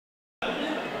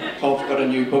I've got a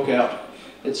new book out.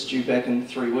 It's due back in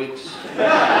 3 weeks.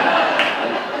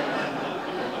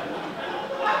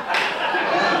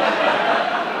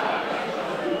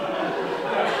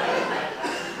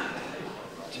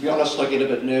 To be honest, I get a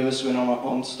bit nervous when I'm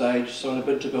on stage, so in a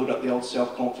bid to build up the old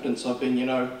self-confidence, I've been, you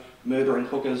know, murdering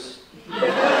hookers.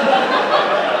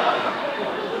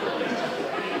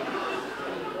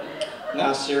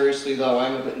 Nah, seriously though,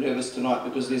 I'm a bit nervous tonight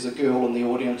because there's a girl in the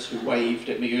audience who waved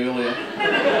at me earlier. And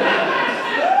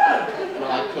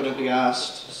I couldn't be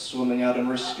asked swimming out and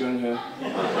rescuing her.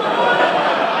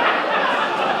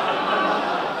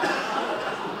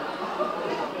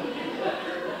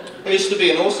 I used to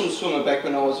be an awesome swimmer back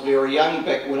when I was very young,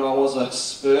 back when I was a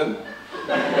sperm.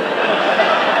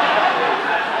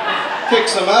 Kick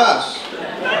some ass.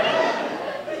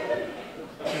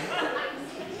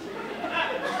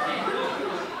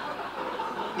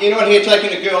 Anyone here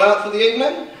taking a girl out for the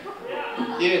evening?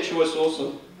 Yeah, choice,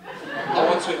 awesome. I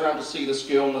once went around to see this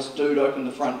girl and this dude opened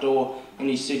the front door and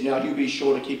he said, now you be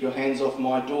sure to keep your hands off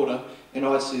my daughter. And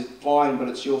I said, fine, but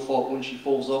it's your fault when she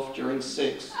falls off during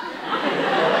sex.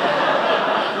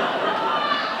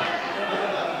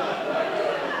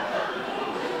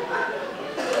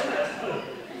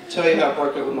 Tell you how I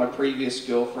broke up with my previous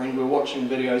girlfriend. We were watching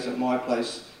videos at my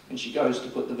place and she goes to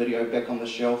put the video back on the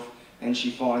shelf and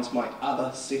she finds my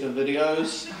other set of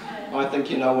videos. I think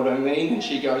you know what I mean. And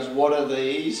she goes, what are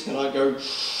these? And I go,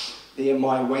 they're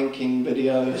my wanking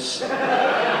videos.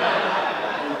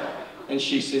 And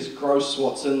she says, gross,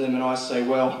 what's in them? And I say,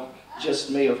 well,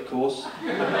 just me, of course.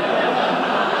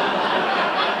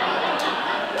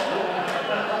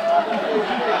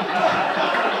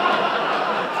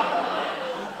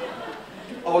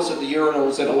 I was at the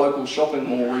urinals at a local shopping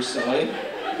mall recently.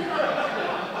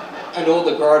 And all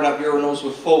the grown-up urinals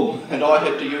were full, and I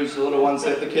had to use the little ones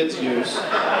that the kids use.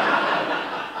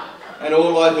 And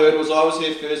all I heard was, I was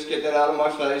here first, get that out of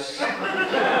my face.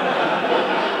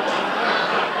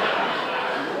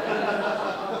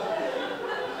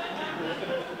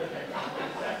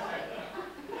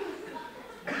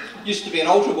 Used to be an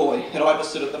altar boy, and I had to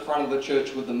sit at the front of the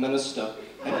church with the minister,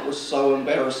 and it was so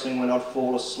embarrassing when I'd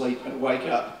fall asleep and wake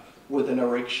up with an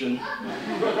erection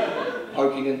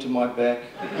poking into my back.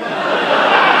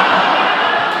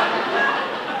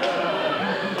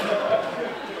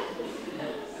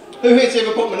 Who has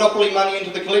ever put Monopoly money into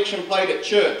the collection plate at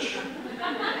church?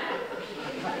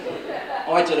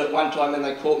 I did it one time and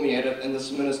they caught me at it, and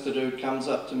this minister dude comes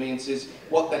up to me and says,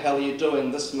 what the hell are you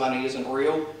doing? This money isn't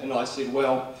real. And I said,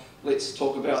 well, let's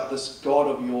talk about this God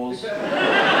of yours.